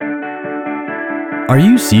Are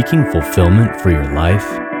you seeking fulfillment for your life?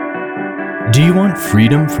 Do you want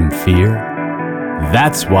freedom from fear?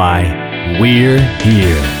 That's why we're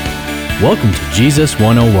here. Welcome to Jesus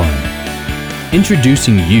 101,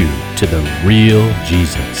 introducing you to the real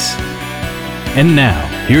Jesus. And now,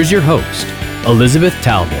 here's your host, Elizabeth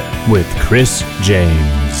Talbot with Chris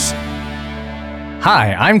James.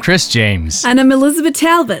 Hi, I'm Chris James. And I'm Elizabeth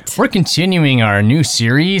Talbot. We're continuing our new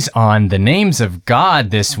series on the names of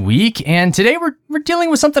God this week, and today we're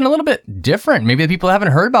dealing with something a little bit different, maybe that people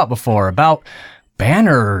haven't heard about before, about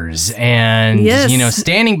banners and,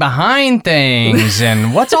 standing behind things.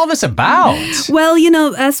 And what's all this about? Well,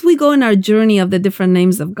 as we go on our journey of the different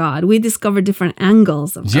names of God, we discover different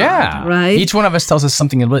angles of God, right? Each one of us tells us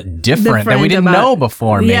something a little bit different that we didn't know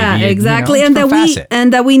before, maybe. Yeah, exactly. And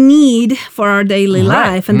that we need for our daily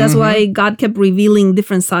life. And that's why God kept revealing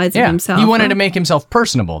different sides of himself. He wanted to make himself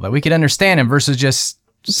personable, that we could understand him versus just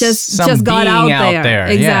God out there.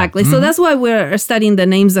 Exactly. So that's why we're studying the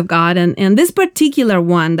names of God. And this particular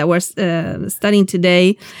one that we're studying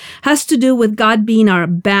today has to do with God being our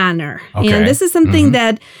banner. Okay. And this is something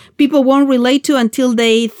that people won't relate to until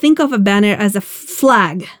they think of a banner as a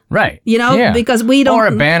flag. Right. Because we don't... Or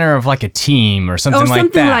a banner of like a team or something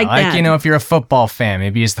like that. If you're a football fan,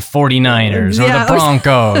 maybe it's the 49ers or the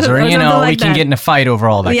Broncos or, we can get in a fight over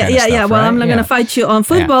all that kind of stuff. Yeah. Well, I'm not going to fight you on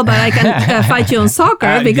football, but I can fight you on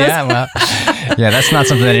soccer because... that's not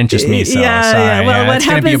something that interests me, so sorry. Well, it's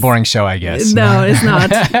going to be a boring show, I guess. No, it's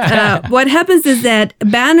not. What happens is that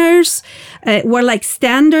banners were like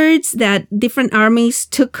standards that different armies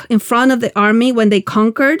took in front of the army when they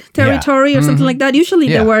conquered territory or something like that. Usually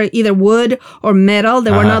they were either wood or metal. They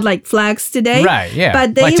were not like flags today. Right, yeah.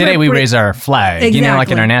 But like today we raise our flag. Exactly. Like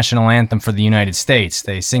in our national anthem for the United States,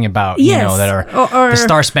 they sing about, that the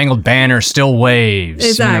Star-Spangled Banner still waves.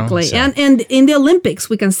 Exactly. And in the Olympics,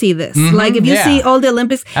 we can see this. Like if you see all the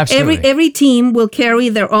Olympics, every team will carry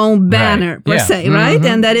their own banner per se, right?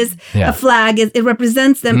 And that is a flag. It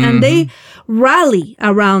represents them and they rally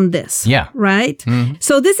around this, right?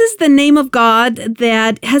 So this is the name of God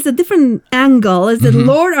that has a different angle. Is the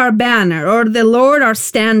Lord our banner or the Lord our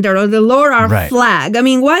standard or the Lord our flag? I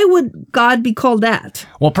mean, why would God be called that?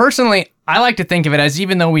 Well, personally, I like to think of it as,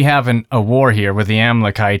 even though we have a war here with the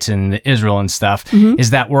Amalekites and Israel and stuff,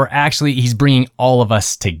 is that he's bringing all of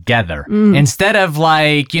us together. Instead of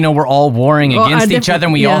we're all warring against each other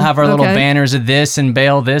and we all have our little banners of this and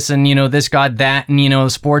Baal this and, this God that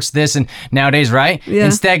and, sports this and nowadays, right? Yeah.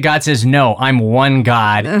 Instead, God says, no, I'm one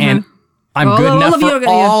God and I'm good enough for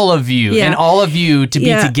all of you and all of you to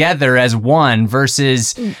be together as one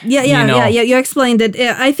versus, You explained it.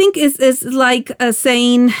 I think it's like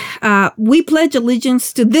saying we pledge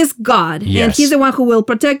allegiance to this God and he's the one who will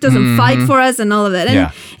protect us and fight for us and all of that.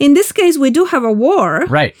 And in this case, we do have a war.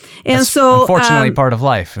 Right. And that's so unfortunately part of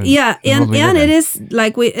life. And it is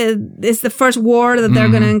like it's the first war that they're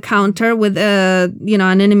going to encounter with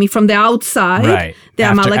an enemy from the outside. Right. The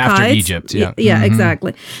Amalekites. After Egypt. Yeah,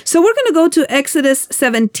 exactly. So we're going to go to Exodus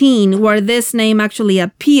 17, where this name actually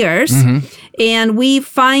appears. And we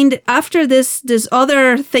find after this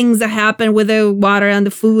other things that happen with the water and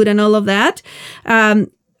the food and all of that,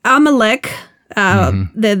 Amalek,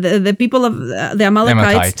 the people of the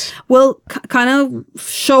Amalekites will kind of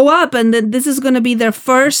show up, and this is going to be their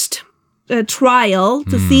first trial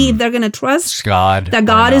to see if they're going to trust God that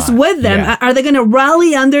God is with them. Yeah. Are they going to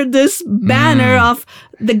rally under this banner of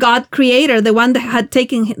the God creator, the one that had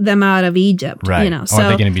taken them out of Egypt? Right. Or are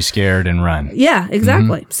they going to be scared and run? Yeah,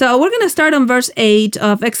 exactly. So we're going to start on verse 8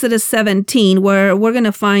 of Exodus 17, where we're going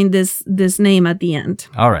to find this name at the end.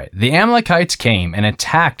 All right. The Amalekites came and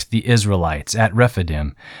attacked the Israelites at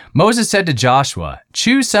Rephidim. Moses said to Joshua,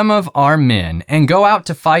 "Choose some of our men and go out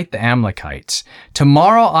to fight the Amalekites.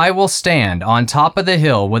 Tomorrow I will stand on top of the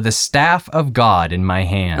hill with the staff of God in my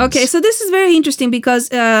hands." Okay, so this is very interesting because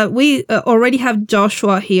we already have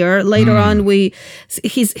Joshua here. Later on,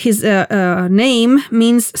 his name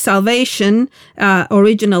means salvation.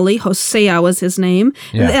 Originally, Hosea was his name.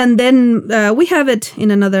 Yeah. And then we have it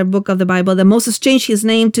in another book of the Bible that Moses changed his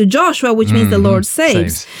name to Joshua, which means the Lord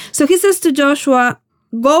saves. So he says to Joshua,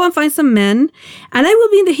 "Go and find some men, and I will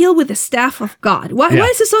be in the hill with the staff of God." Why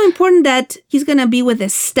is it so important that he's going to be with the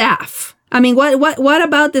staff? I mean, what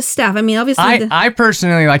about the staff? I mean, obviously, I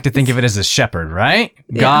personally like to think of it as a shepherd, right?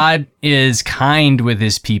 Yeah. God is kind with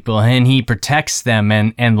his people and he protects them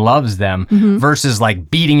and loves them versus like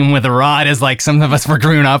beating them with a rod as like some of us were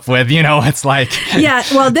grown up with, it's like. Yeah,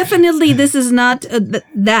 well, definitely this is not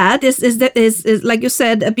that. Is like you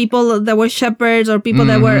said, people that were shepherds or people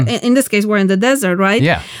that were, in this case, were in the desert, right?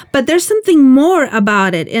 Yeah. But there's something more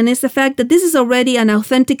about it. And it's the fact that this is already an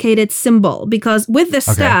authenticated symbol because with the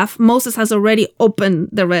staff, Moses has already opened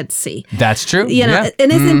the Red Sea. That's true. And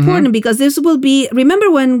it's important because this will be,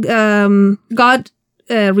 remember when God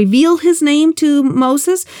revealed his name to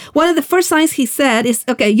Moses, one of the first signs he said is,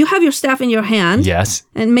 okay, you have your staff in your hand. Yes.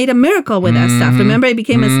 And made a miracle with that staff. Remember, it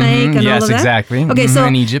became a snake and all of that? Yes, exactly. Okay, so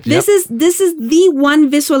in Egypt, this is the one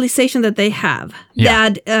visualization that they have,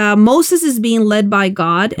 that Moses is being led by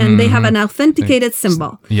God, and they have an authenticated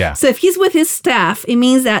symbol. Yeah. So if he's with his staff, it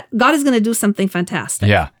means that God is going to do something fantastic.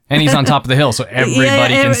 Yeah. And he's on top of the hill, so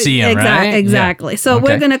everybody can see him, right? Exactly. Yeah. So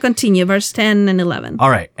we're going to continue, verse 10 and 11. All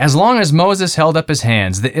right. As long as Moses held up his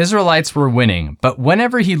hands, the Israelites were winning. But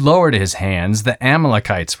whenever he lowered his hands, the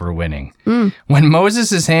Amalekites were winning. When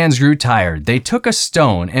Moses' hands grew tired, they took a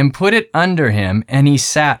stone and put it under him, and he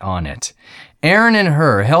sat on it. Aaron and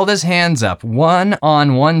Hur held his hands up, one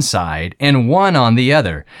on one side and one on the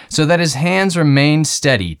other, so that his hands remained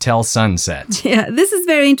steady till sunset. Yeah, this is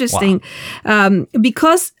very interesting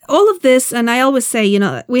because all of this, and I always say,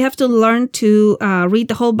 we have to learn to read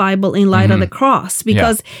the whole Bible in light of the cross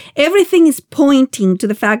because everything is pointing to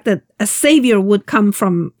the fact that a savior would come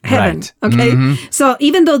from heaven. Right. Okay, so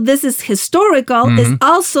even though this is historical, it's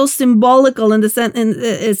also symbolical in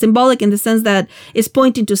the symbolic in the sense that it's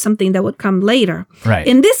pointing to something that would come later. Right.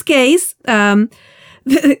 In this case, you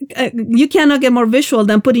cannot get more visual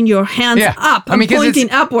than putting your hands up and pointing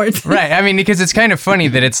upwards. Right. I mean, because it's kind of funny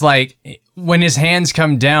that it's like when his hands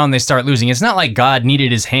come down, they start losing. It's not like God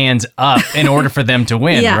needed his hands up in order for them to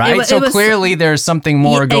win, right? So clearly there's something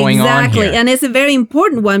more going on here. Exactly. And it's a very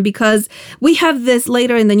important one because we have this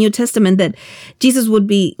later in the New Testament that Jesus would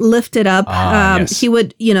be lifted up. Yes. He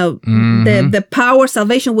would, the power,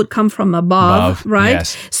 salvation would come from above, right?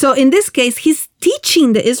 Yes. So in this case, he's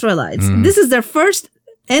teaching the Israelites. This is their first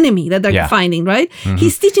enemy that they're finding, right?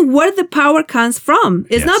 He's teaching where the power comes from.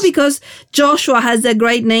 It's not because Joshua has a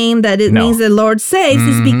great name that it means the Lord saves.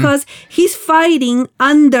 It's because he's fighting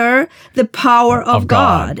under the power of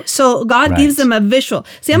God. So God gives them a visual.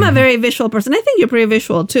 See, I'm a very visual person. I think you're pretty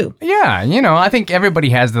visual too. Yeah, I think everybody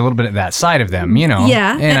has a little bit of that side of them,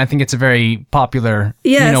 Yeah. And I think it's a very popular,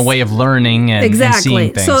 Yes. way of learning and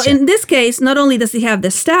seeing things. So in this case, not only does he have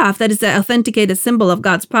the staff, that is the authenticated symbol of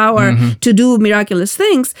God's power to do miraculous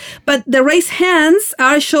things, but the raised hands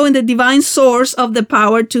are showing the divine source of the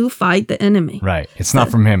power to fight the enemy. Right. It's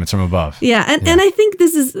not from him, it's from above. Yeah, and I think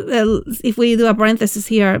this is, if we do a parenthesis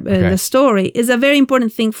here in the story, is a very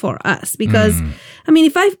important thing for us because, I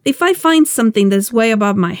mean, if I find something that's way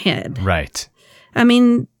above my head, right. I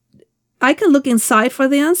mean, I can look inside for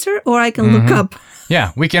the answer or I can look up.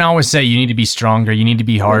 Yeah, we can always say you need to be stronger, you need to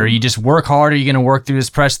be harder, you just work harder, you're going to work through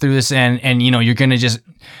this, press through this, and you're going to just...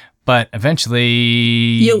 But eventually,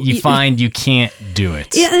 you find you can't do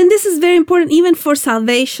it. Yeah, and this is very important even for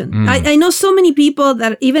salvation. I know so many people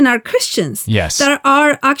that even are Christians that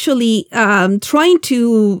are actually trying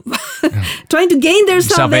to gain their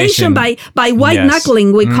salvation by white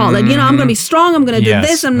knuckling. We call it. I'm going to be strong. I'm going to do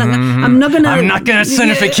this. I'm not going to sin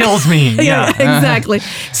if it kills me. Yeah, exactly.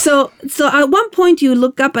 So at one point you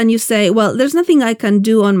look up and you say, "Well, there's nothing I can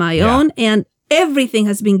do on my own," and everything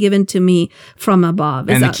has been given to me from above.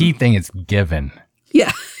 And the key thing is given.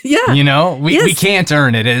 Yeah. We can't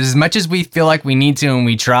earn it. As much as we feel like we need to and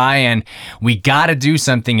we try and we got to do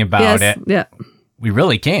something about it. Yeah. We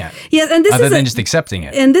really can't. Yeah, and this other than just accepting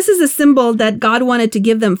it. And this is a symbol that God wanted to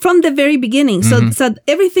give them from the very beginning. So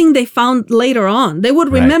everything they found later on, they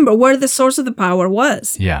would remember where the source of the power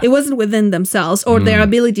was. Yeah. It wasn't within themselves or their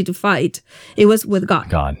ability to fight. It was with God.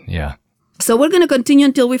 God, yeah. So we're going to continue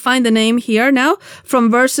until we find the name here now from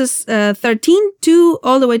verses 13 to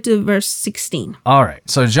all the way to verse 16. All right.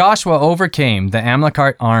 So Joshua overcame the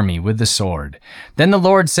Amalekite army with the sword. Then the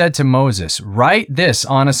Lord said to Moses, "Write this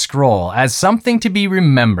on a scroll as something to be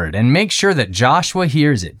remembered and make sure that Joshua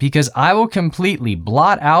hears it, because I will completely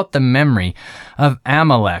blot out the memory of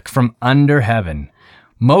Amalek from under heaven."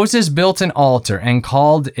 Moses built an altar and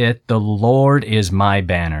called it "The Lord is my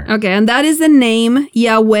banner." Okay, and that is the name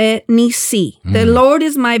Yahweh Nisi. The Lord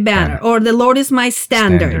is my banner, or the Lord is my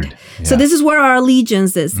standard. Yeah. So this is where our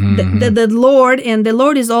allegiance is. The Lord, and the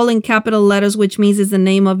Lord is all in capital letters, which means it's the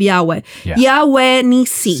name of Yahweh. Yeah. Yahweh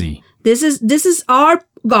Nisi. This is our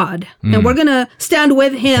God, and we're going to stand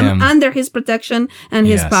with him under his protection and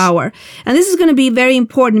his power. And this is going to be very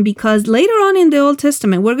important because later on in the Old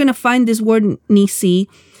Testament, we're going to find this word Nisi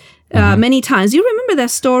many times. You remember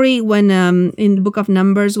that story when in the book of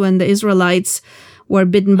Numbers when the Israelites were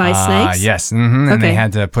bitten by snakes? Yes. And they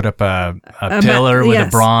had to put up a pillar with a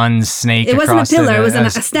bronze snake across it. It wasn't a pillar. It was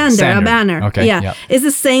a standard, a banner. Okay. Yeah. Yep. It's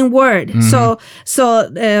the same word. So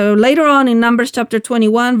later on in Numbers chapter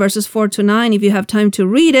 21, verses 4-9, if you have time to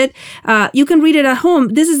read it, you can read it at home.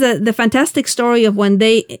 This is the fantastic story of when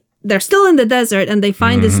they're still in the desert and they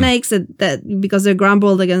find the snakes that because they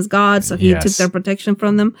grumbled against God, so he took their protection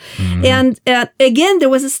from them. And again, there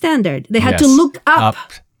was a standard. They had to look up.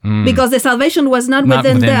 Because the salvation was not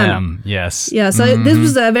within them. Yes. Yeah, so this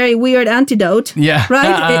was a very weird antidote. Yeah.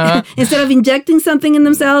 Right? Instead of injecting something in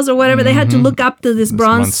themselves or whatever, they had to look up to this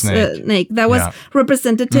bronze snake that was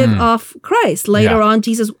representative of Christ. Later on,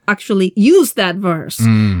 Jesus actually used that verse.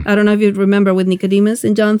 I don't know if you remember with Nicodemus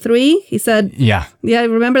in John 3. He said, Yeah,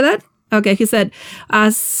 remember that? Okay, he said,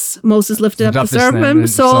 as Moses lifted up the serpent,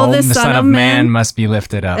 so the Son of Man must be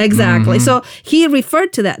lifted up. Exactly. So he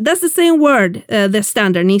referred to that. That's the same word, the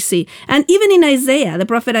standard, Nisi. And even in Isaiah, the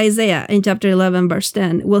prophet Isaiah in chapter 11, verse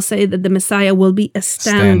 10, will say that the Messiah will be a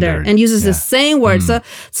standard. And uses the same word.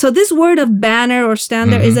 So this word of banner or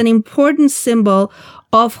standard is an important symbol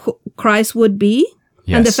of who Christ would be.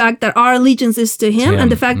 Yes. And the fact that our allegiance is to him,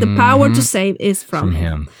 and the fact the power to save is from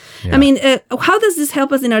him. Yeah. I mean, how does this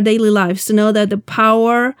help us in our daily lives to know that the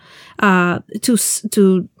power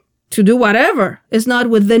to do whatever is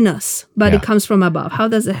not within us, but it comes from above? How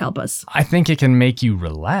does it help us? I think it can make you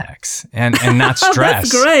relax and not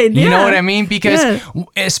stress. That's great. You know what I mean? Because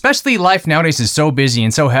especially life nowadays is so busy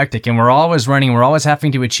and so hectic, and we're always running, we're always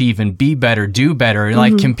having to achieve and be better, do better,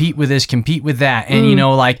 like compete with this, compete with that, and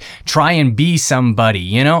like try and be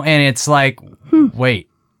somebody, and it's like, wait,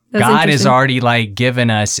 that's God has already like given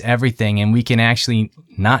us everything, and we can actually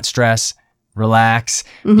not stress, relax,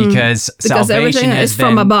 because salvation is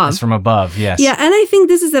from above. It's from above, yes. Yeah, and I think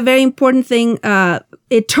this is a very important thing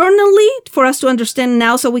eternally for us to understand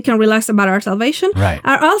now, so we can relax about our salvation. Right.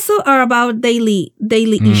 Are about daily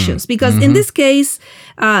issues, because in this case,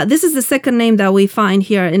 this is the second name that we find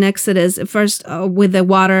here in Exodus. First with the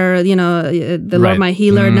water, the Lord my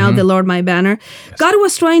healer. Now the Lord my banner. Yes. God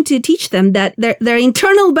was trying to teach them that their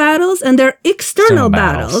internal battles and their external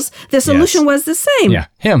battles, the solution was the same. Yeah,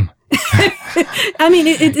 him. I mean,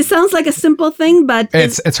 it sounds like a simple thing, but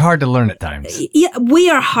it's hard to learn at times. Yeah, we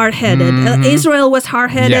are hard-headed. Israel was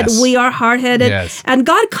hard-headed. Yes. We are hard-headed. Yes. And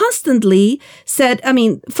God constantly said, I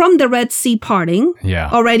mean, from the Red Sea parting,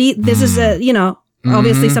 already, this is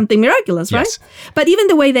obviously something miraculous, right? Yes. But even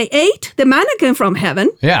the way they ate, the manna came from heaven.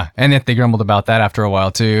 Yeah, and if they grumbled about that after a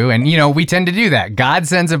while too, and we tend to do that. God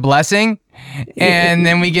sends a blessing, and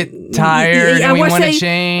then we get tired and we want to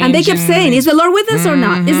change. And they kept saying, is the Lord with us or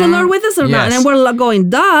not? Is the Lord with us or not? And then we're going,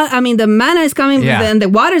 duh. I mean, the manna is coming and the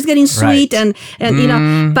water is getting sweet and but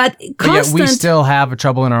constant. But yet we still have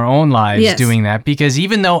trouble in our own lives doing that, because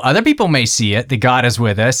even though other people may see it, that God is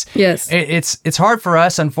with us, it's hard for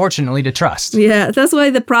us, unfortunately, to trust. Yeah, that's why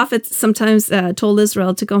the prophets sometimes told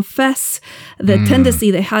Israel to confess the tendency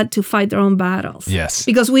they had to fight their own battles. Yes.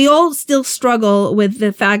 Because we all still struggle with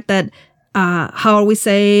the fact that how are we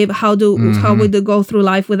saved? How we go through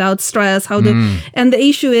life without stress? And the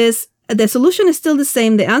issue is, the solution is still the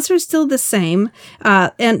same. The answer is still the same.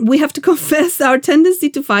 And we have to confess our tendency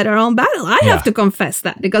to fight our own battle. I have to confess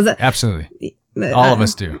that, because absolutely. All of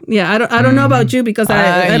us do. Yeah, I don't know about you, because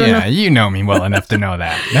I don't know. You know me well enough to know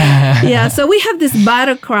that. Yeah, so we have this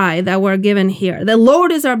battle cry that we're given here. The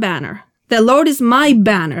Lord is our banner. The Lord is my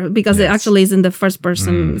banner, because it actually is in the first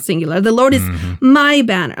person singular. The Lord is my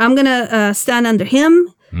banner. I'm going to stand under him.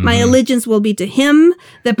 My allegiance will be to him.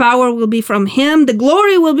 The power will be from him. The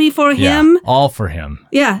glory will be for him. All for him.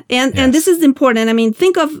 Yeah. And this is important. I mean,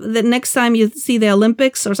 think of the next time you see the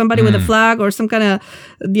Olympics or somebody with a flag or some kind of,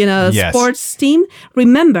 sports team.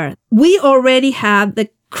 Remember, we already have the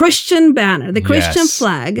Christian banner, the Christian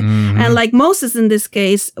flag. And like Moses in this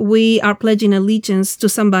case, we are pledging allegiance to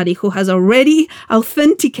somebody who has already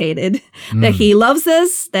authenticated that he loves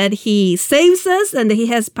us, that he saves us, and that he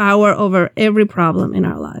has power over every problem in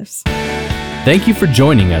our lives. Thank you for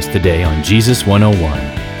joining us today on Jesus 101.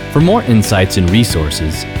 For more insights and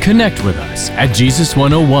resources, connect with us at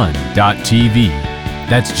Jesus101.tv.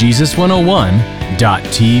 That's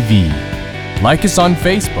Jesus101.tv. Like us on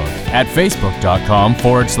Facebook at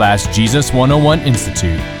facebook.com/Jesus101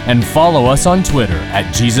 Institute, and follow us on Twitter at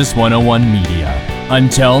Jesus101 Media.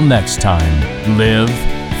 Until next time, live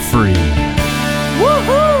free.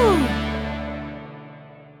 Woohoo!